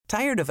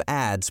Tired of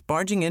ads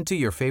barging into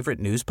your favorite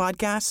news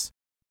podcasts?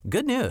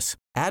 Good news.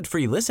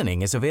 Ad-free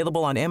listening is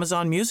available on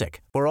Amazon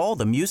Music for all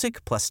the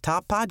music plus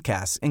top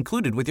podcasts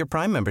included with your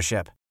Prime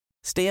membership.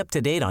 Stay up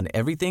to date on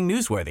everything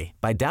newsworthy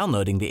by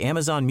downloading the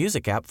Amazon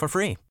Music app for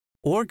free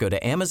or go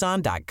to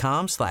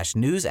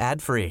amazon.com/news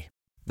ad free.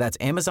 That's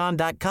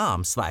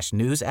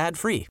amazon.com/news ad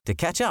free to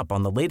catch up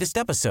on the latest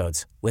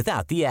episodes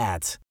without the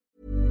ads.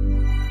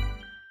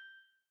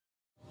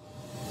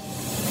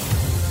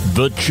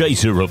 The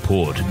Chaser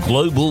Report,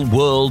 Global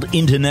World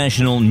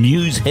International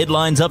News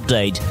Headlines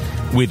Update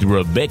with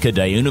Rebecca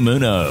De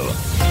Unamuno.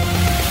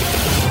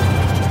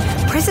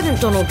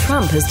 President Donald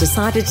Trump has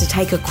decided to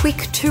take a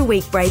quick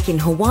 2-week break in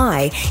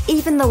Hawaii,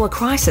 even though a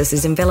crisis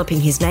is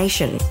enveloping his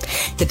nation.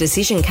 The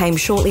decision came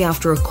shortly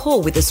after a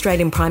call with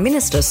Australian Prime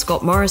Minister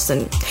Scott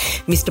Morrison.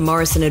 Mr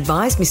Morrison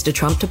advised Mr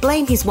Trump to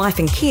blame his wife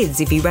and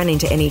kids if he ran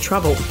into any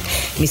trouble.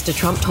 Mr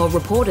Trump told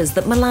reporters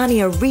that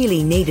Melania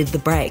really needed the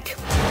break.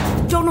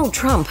 Donald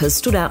Trump has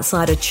stood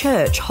outside a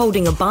church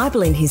holding a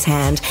Bible in his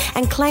hand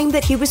and claimed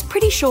that he was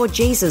pretty sure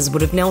Jesus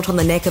would have knelt on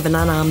the neck of an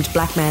unarmed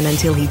black man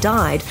until he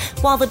died,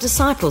 while the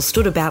disciples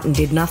stood about and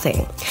did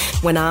nothing.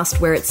 When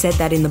asked where it said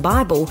that in the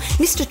Bible,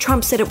 Mr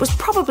Trump said it was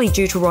probably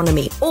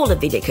Deuteronomy or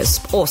Leviticus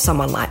or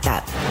someone like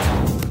that.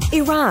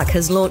 Iraq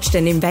has launched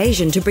an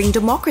invasion to bring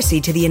democracy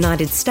to the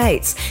United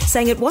States,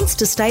 saying it wants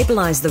to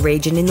stabilise the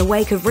region in the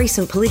wake of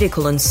recent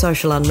political and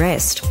social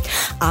unrest.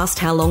 Asked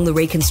how long the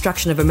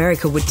reconstruction of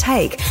America would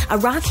take,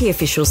 Iraqi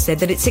officials said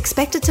that it's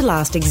expected to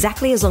last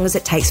exactly as long as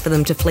it takes for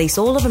them to fleece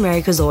all of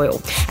America's oil,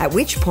 at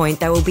which point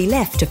they will be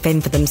left to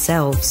fend for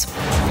themselves.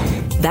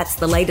 That's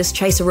the latest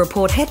Chaser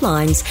Report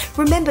headlines.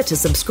 Remember to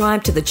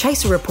subscribe to the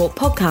Chaser Report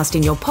podcast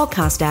in your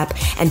podcast app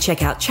and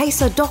check out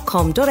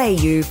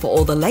chaser.com.au for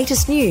all the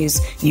latest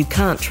news you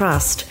can't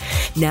trust.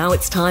 Now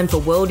it's time for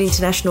World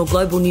International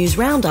Global News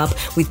Roundup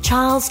with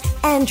Charles,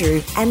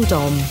 Andrew and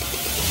Dom.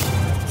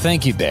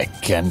 Thank you,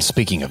 Beck. And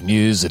speaking of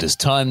news, it is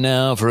time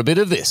now for a bit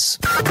of this.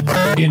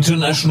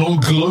 International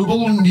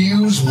Global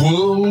News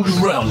World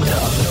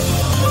Roundup.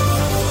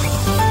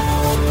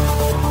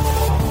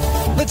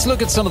 Let's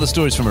look at some of the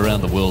stories from around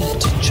the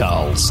world,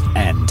 Charles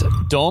and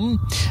Dom.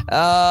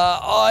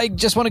 I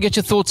just want to get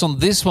your thoughts on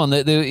this one.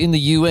 In the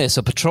US,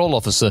 a patrol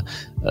officer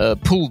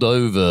pulled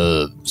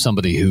over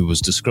somebody who was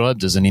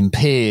described as an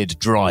impaired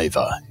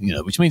driver,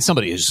 which means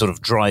somebody who's sort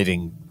of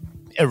driving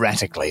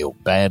erratically or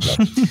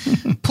badly.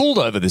 Pulled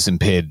over this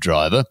impaired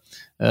driver,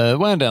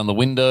 wound down the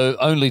window,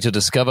 only to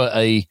discover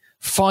a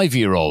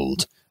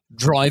 5-year-old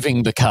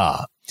driving the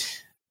car.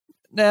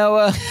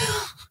 Now,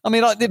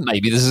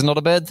 maybe this is not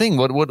a bad thing.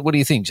 What do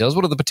you think, Charles?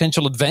 What are the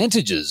potential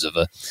advantages of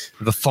a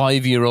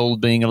 5-year-old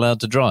being allowed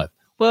to drive?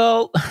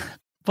 Well,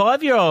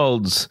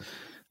 5-year-olds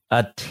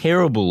are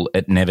terrible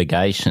at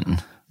navigation,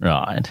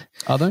 right?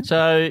 Are they?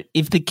 So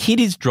if the kid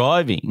is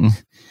driving,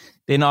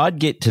 then I'd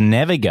get to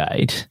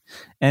navigate,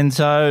 and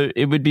so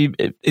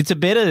it's a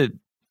better,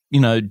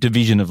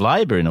 division of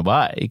labour in a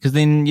way, because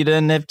then you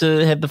don't have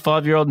to have the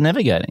 5-year-old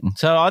navigating.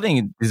 So I think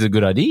it is a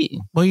good idea.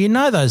 Well,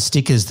 those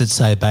stickers that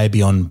say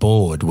baby on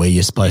board where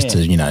you're supposed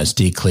to,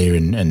 steer clear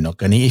and not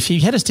go near. If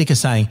you had a sticker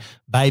saying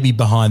baby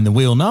behind the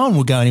wheel, no one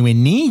will go anywhere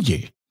near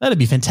you. That'd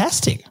be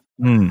fantastic.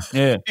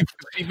 Yeah.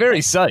 Be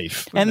very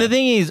safe. And the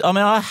thing is,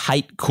 I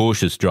hate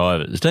cautious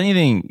drivers. Don't you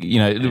think,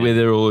 where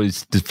they're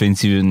always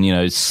defensive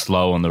and,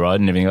 slow on the road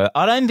and everything?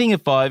 I don't think a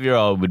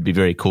 5-year-old would be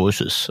very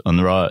cautious on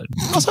the road.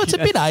 Also, it's a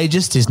bit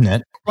ageist, isn't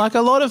it? Like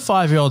a lot of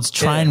 5-year-olds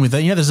train with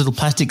it. Those little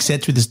plastic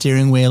sets with the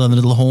steering wheel and the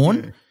little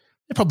horn.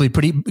 They're probably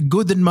pretty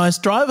good than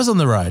most drivers on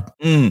the road.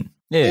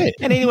 Yeah.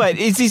 And anyway,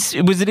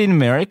 was it in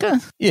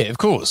America? Yeah, of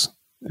course.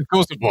 Of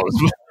course it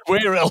was.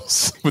 Where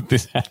else would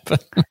this happen?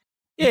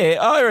 Yeah,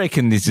 I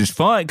reckon this is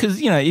fine because,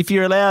 if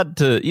they're allowed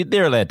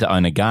to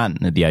own a gun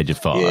at the age of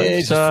 5. Yeah,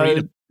 it's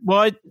freedom.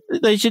 Why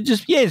they should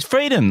it's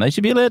freedom. They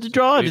should be allowed to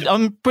drive. Freedom.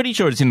 I'm pretty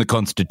sure it's in the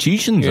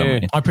Constitution somewhere.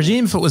 I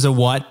presume if it was a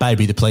white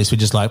baby, the police were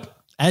just like,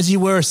 as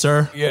you were,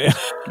 sir. Yeah.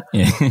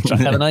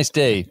 Have a nice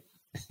day.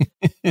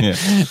 Yeah.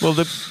 Well,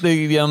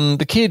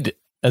 the kid,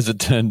 as it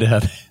turned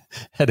out,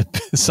 had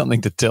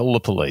something to tell the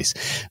police.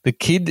 The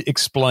kid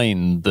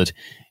explained that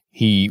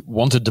he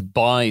wanted to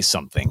buy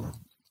something.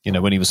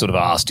 When he was sort of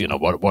asked,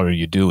 what are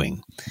you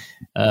doing?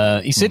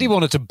 He said he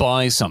wanted to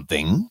buy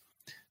something.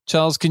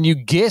 Charles, can you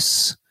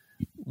guess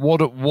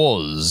what it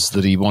was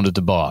that he wanted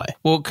to buy?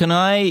 Well, can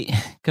I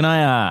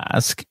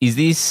ask, is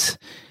this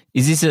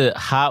a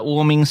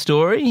heartwarming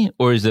story,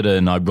 or is it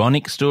an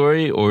ironic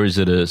story, or is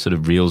it a sort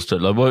of real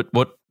story? Like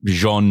what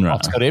genre? Oh,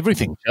 it's got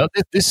everything.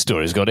 This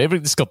story's got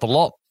everything. It's got the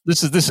lot.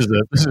 This is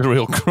a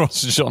real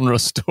cross-genre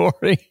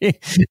story.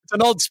 It's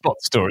an odd spot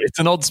story.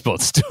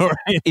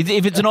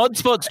 If it's an odd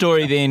spot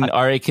story, then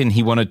I reckon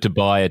he wanted to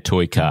buy a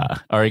toy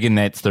car. I reckon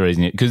that's the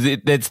reason, because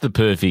that's the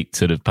perfect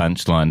sort of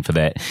punchline for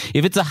that.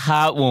 If it's a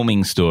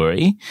heartwarming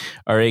story,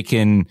 I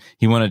reckon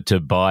he wanted to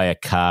buy a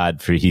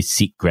card for his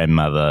sick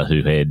grandmother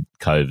who had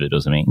COVID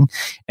or something.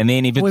 And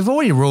then we've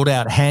already ruled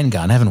out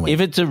handgun, haven't we? If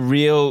it's a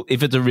real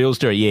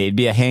story, it'd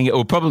be a handgun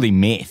or probably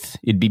meth.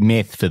 It'd be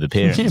meth for the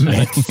parents.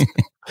 Meth.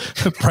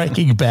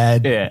 Breaking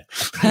Bad. Yeah.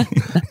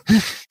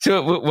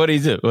 So what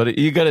is it? What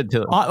you got to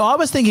tell? I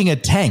was thinking a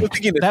tank.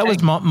 That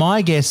was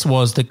my guess.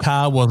 Was the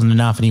car wasn't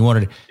enough, and he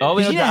wanted. Oh,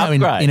 you know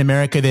how in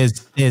America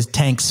there's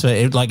tanks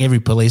for like every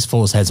police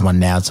force has one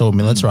now. It's all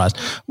militarized.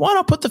 Why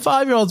not put the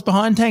 5-year-olds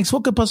behind tanks?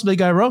 What could possibly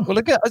go wrong? Well,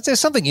 look, there's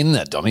something in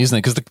that, Dommy, isn't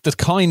there? Because the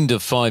kind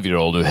of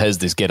 5-year-old who has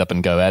this get up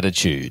and go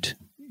attitude,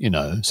 you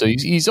know, so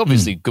he's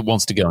obviously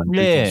wants to go and do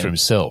things for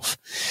himself.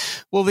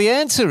 Well, the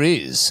answer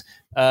is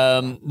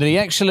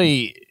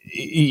that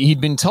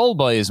he'd been told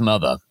by his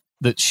mother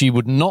that she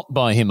would not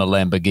buy him a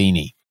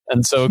Lamborghini.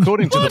 And so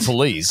according to the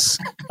police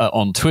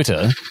on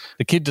Twitter,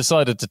 the kid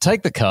decided to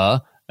take the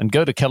car and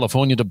go to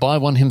California to buy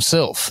one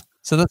himself.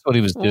 So that's what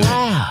he was doing.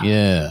 Wow.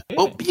 Yeah.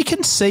 Well, you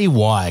can see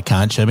why,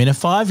 can't you? I mean, a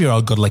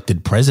 5-year-old got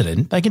elected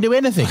president. They can do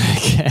anything.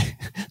 Okay.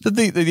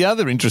 The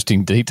other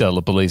interesting detail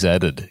the police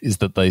added is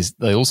that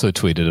they also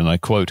tweeted, and I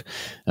quote,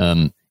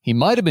 he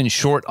might have been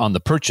short on the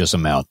purchase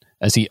amount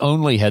as he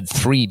only had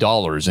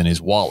 $3 in his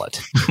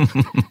wallet.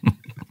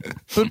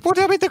 But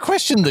the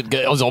question that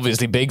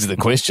obviously begs the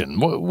question,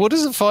 what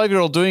is a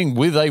 5-year-old doing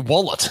with a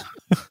wallet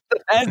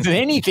that has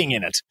anything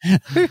in it?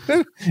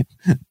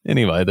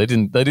 Anyway, they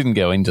didn't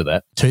go into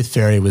that. Tooth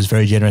Fairy was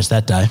very generous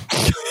that day.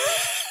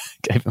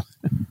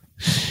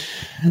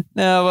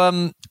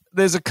 Now,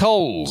 there's a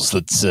Coles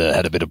that's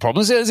had a bit of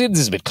problems. This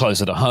is a bit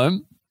closer to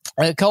home.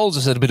 Coles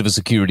has had a bit of a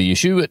security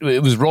issue.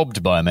 It was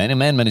robbed by a man. A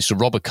man managed to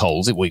rob a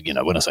Coles.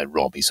 When I say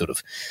rob, he sort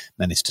of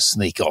managed to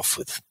sneak off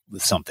with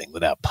something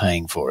without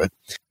paying for it.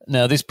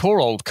 Now, this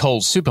poor old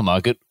Coles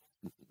supermarket,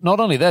 not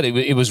only that,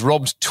 it was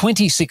robbed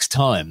 26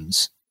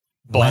 times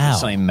by the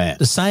same man.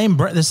 The same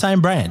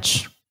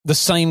branch. The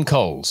same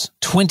Coles,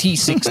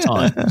 26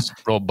 times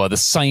robbed by the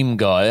same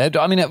guy.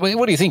 I mean,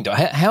 what do you think?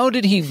 How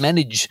did he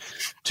manage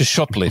to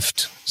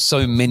shoplift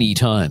so many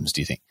times,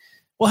 do you think?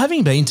 Well,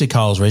 having been to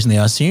Coles recently,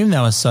 I assume they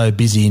were so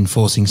busy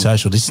enforcing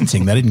social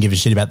distancing, they didn't give a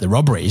shit about the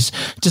robberies.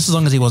 Just as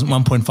long as he wasn't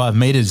 1.5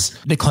 metres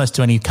close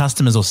to any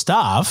customers or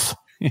staff,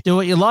 do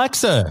what you like,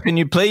 sir. Can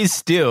you please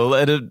steal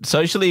at a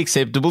socially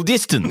acceptable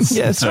distance?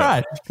 Yeah, that's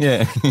right.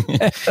 Yeah.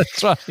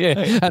 That's right,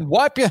 yeah. And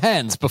wipe your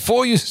hands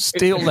before you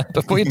steal that,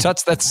 before you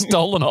touch that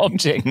stolen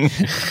object.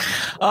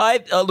 I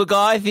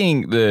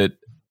think that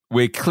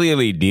we're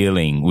clearly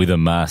dealing with a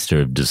master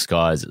of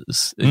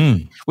disguises.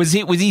 Was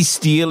he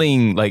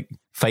stealing like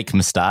fake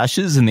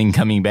moustaches and then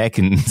coming back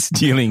and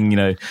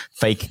stealing,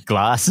 fake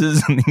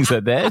glasses and things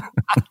like that?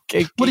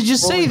 Well, did you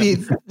see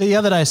the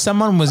other day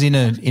someone was in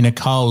a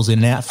Coles in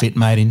an outfit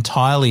made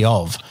entirely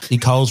of the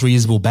Coles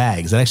reusable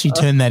bags. They actually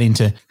turned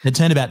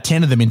about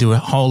 10 of them into a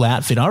whole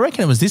outfit. I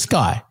reckon it was this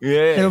guy. Yeah.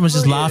 Everyone was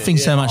just laughing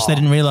so much they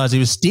didn't realise he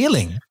was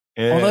stealing.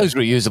 Yeah. Well, those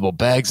reusable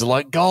bags are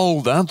like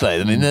gold, aren't they?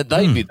 I mean, they'd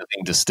be the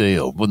thing to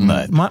steal, wouldn't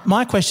they?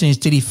 My question is,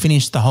 did he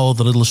finish the whole of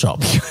the little shop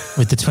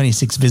with the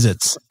 26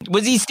 visits?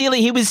 Was he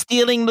stealing? He was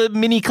stealing the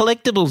mini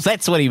collectibles.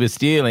 That's what he was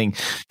stealing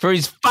for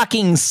his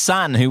fucking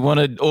son who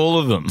wanted all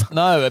of them.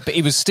 No,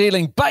 he was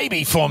stealing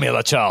baby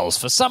formula, Charles,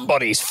 for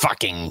somebody's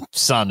fucking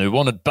son who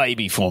wanted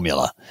baby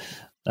formula.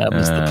 That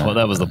was the point.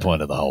 That was the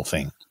point of the whole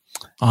thing.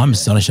 I'm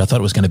astonished. I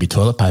thought it was going to be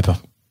toilet paper.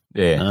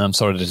 Yeah. I'm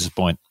sorry to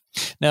disappoint.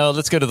 Now,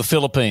 let's go to the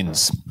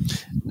Philippines.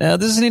 Now,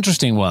 this is an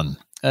interesting one.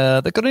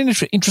 They've got an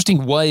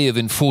interesting way of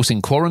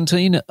enforcing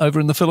quarantine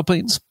over in the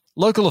Philippines.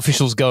 Local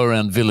officials go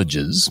around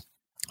villages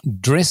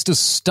dressed as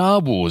Star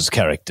Wars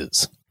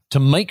characters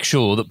to make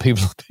sure that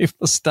people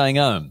are staying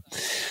home.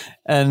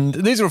 And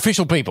these are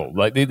official people.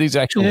 Like these are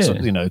actual,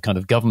 kind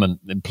of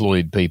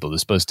government-employed people. They're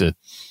supposed to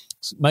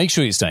make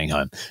sure you're staying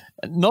home.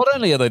 Not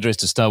only are they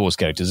dressed as Star Wars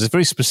characters, there's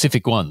very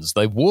specific ones.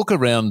 They walk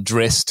around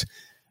dressed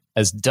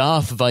as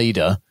Darth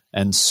Vader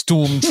and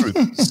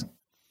stormtroopers.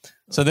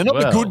 So they're not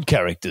the good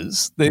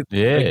characters. They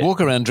walk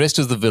around dressed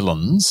as the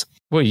villains.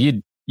 Well,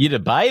 you'd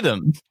obey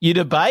them. You'd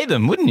obey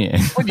them, wouldn't you?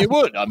 Well, you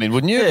would. I mean,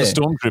 wouldn't you? Yeah. The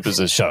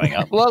stormtroopers are showing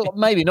up. Well,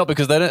 maybe not,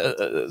 because they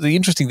don't. The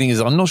interesting thing is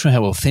I'm not sure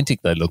how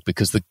authentic they look,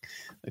 because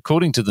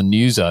according to the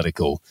news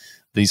article,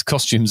 these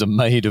costumes are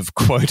made of,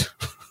 quote,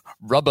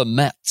 rubber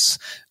mats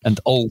and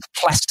old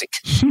plastic.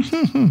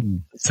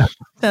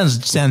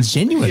 Sounds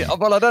genuine. Yeah,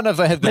 well, I don't know if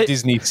they have the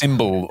Disney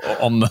symbol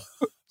on the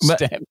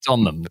stamped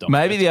on them.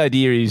 Maybe the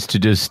idea is to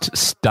just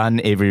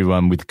stun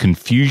everyone with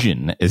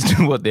confusion as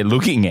to what they're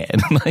looking at.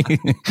 And they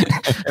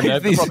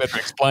probably have to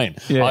explain.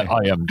 Yeah.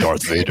 I am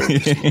Darth Vader.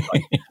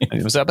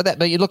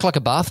 But you look like a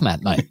bath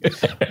mat, mate.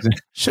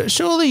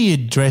 Surely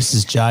you'd dress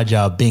as Jar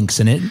Jar Binks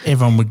and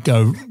everyone would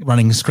go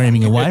running,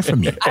 screaming away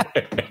from you.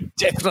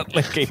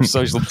 Definitely keep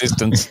social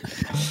distance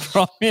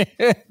from you.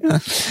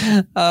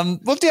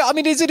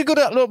 Is it a good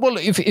outlook? Well,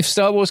 if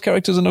Star Wars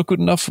characters are not good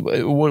enough,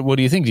 what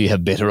do you think? Do you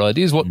have better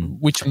ideas?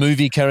 Which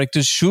movie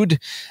characters should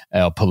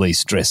our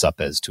police dress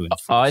up as to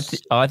enforce?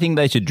 I think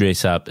they should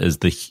dress up as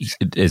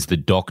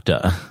the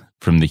Doctor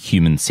from the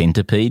Human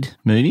Centipede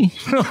movie.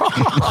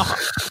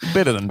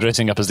 Better than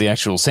dressing up as the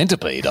actual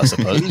centipede, I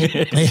suppose.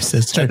 Yes,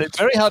 that's true. It's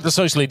very hard to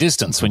socially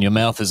distance when your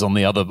mouth is on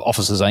the other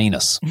officer's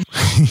anus.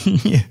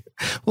 Yeah.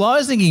 Well, I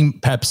was thinking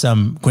perhaps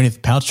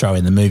Gwyneth Paltrow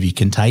in the movie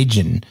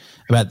Contagion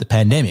about the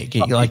pandemic.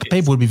 Like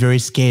people would be very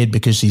scared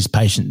because she's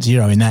patient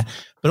zero in that,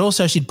 but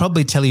also she'd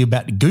probably tell you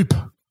about goop.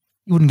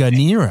 You wouldn't go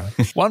near her.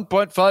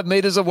 1.5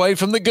 metres away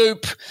from the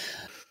goop.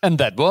 And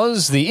that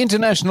was the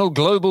International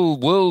Global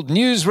World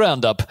News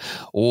Roundup,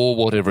 or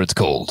whatever it's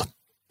called.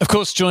 Of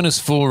course, join us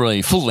for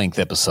a full-length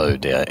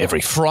episode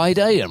every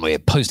Friday, and we're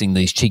posting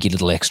these cheeky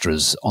little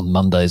extras on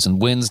Mondays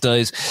and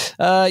Wednesdays.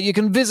 You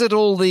can visit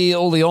all the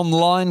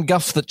online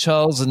guff that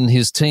Charles and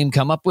his team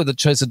come up with at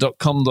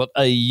chaser.com.au,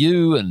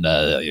 and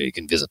you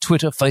can visit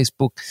Twitter,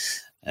 Facebook,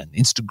 and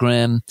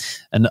Instagram,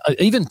 and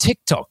even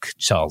TikTok,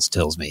 Charles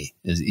tells me.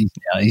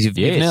 You've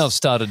now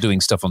started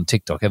doing stuff on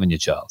TikTok, haven't you,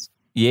 Charles?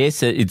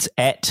 Yes, it's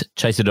at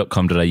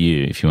chaser.com.au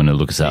if you want to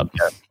look us up.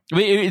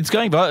 It's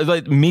going by,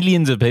 like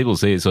millions of people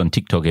see us on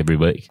TikTok every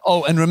week.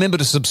 Oh, and remember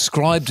to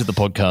subscribe to the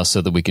podcast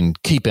so that we can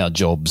keep our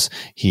jobs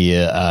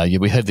here.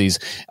 We have these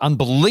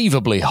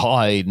unbelievably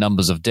high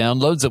numbers of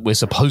downloads that we're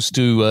supposed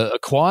to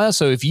acquire.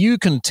 So if you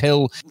can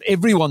tell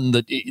everyone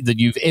that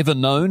you've ever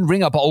known,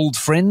 ring up old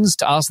friends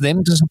to ask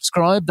them to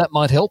subscribe, that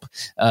might help.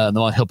 That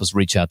might help us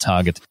reach our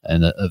target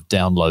of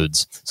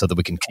downloads so that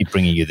we can keep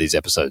bringing you these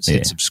episodes.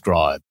 Hit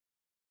subscribe.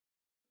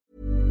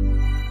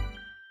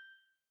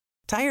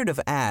 Tired of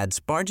ads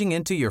barging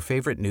into your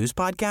favorite news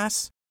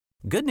podcasts?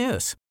 Good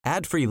news.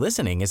 Ad-free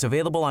listening is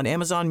available on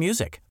Amazon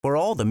Music for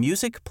all the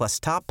music plus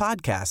top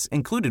podcasts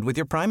included with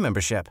your Prime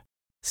membership.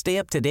 Stay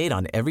up to date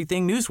on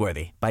everything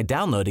newsworthy by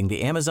downloading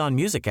the Amazon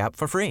Music app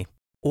for free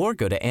or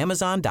go to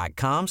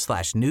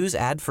amazon.com/news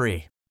ad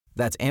free.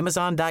 That's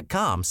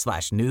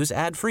amazon.com/news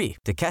ad free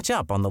to catch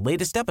up on the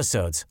latest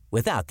episodes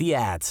without the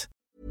ads.